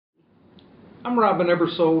I'm Robin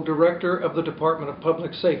Ebersole, Director of the Department of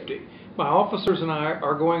Public Safety. My officers and I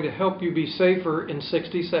are going to help you be safer in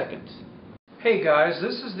 60 seconds. Hey guys,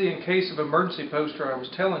 this is the in case of emergency poster I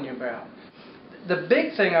was telling you about. The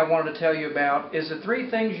big thing I wanted to tell you about is the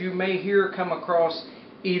three things you may hear come across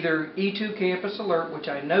either E2 Campus Alert, which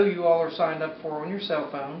I know you all are signed up for on your cell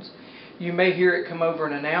phones. You may hear it come over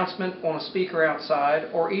an announcement on a speaker outside,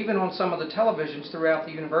 or even on some of the televisions throughout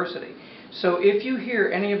the university. So if you hear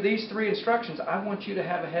any of these three instructions, I want you to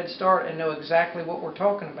have a head start and know exactly what we're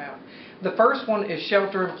talking about. The first one is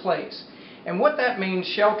shelter in place. And what that means,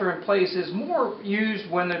 shelter in place, is more used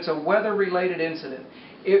when it's a weather-related incident.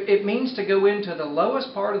 It means to go into the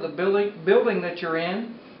lowest part of the building that you're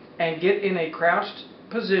in and get in a crouched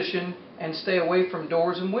position and stay away from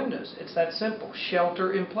doors and windows. It's that simple.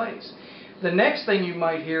 Shelter in place. The next thing you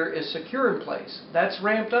might hear is secure in place. That's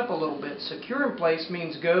ramped up a little bit. Secure in place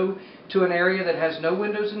means go to an area that has no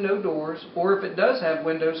windows and no doors, or if it does have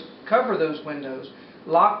windows, cover those windows,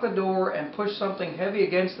 lock the door and push something heavy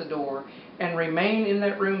against the door, and remain in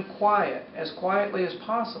that room as quietly as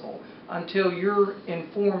possible until you're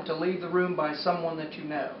informed to leave the room by someone that you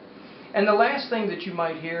know. And the last thing that you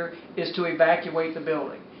might hear is to evacuate the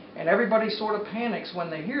building. And everybody sort of panics when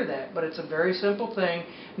they hear that, but it's a very simple thing.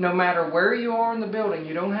 No matter where you are in the building,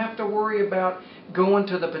 you don't have to worry about going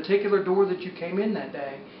to the particular door that you came in that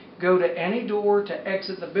day. Go to any door to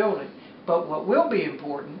exit the building. But what will be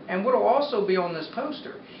important, and what will also be on this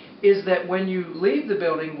poster, is that when you leave the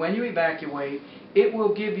building, when you evacuate, it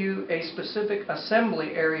will give you a specific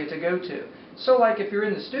assembly area to go to. So like if you're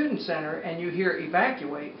in the student center and you hear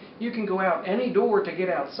evacuate, you can go out any door to get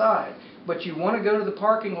outside, but you want to go to the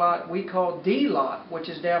parking lot we call D lot, which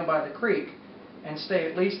is down by the creek, and stay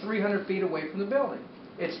at least 300 feet away from the building.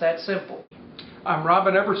 It's that simple. I'm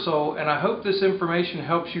Robin Ebersole, and I hope this information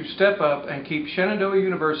helps you step up and keep Shenandoah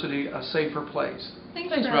University a safer place.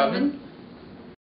 Thanks Robin.